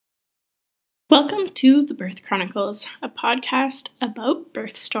Welcome to The Birth Chronicles, a podcast about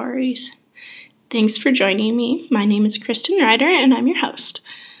birth stories. Thanks for joining me. My name is Kristen Ryder, and I'm your host.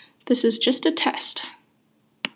 This is just a test.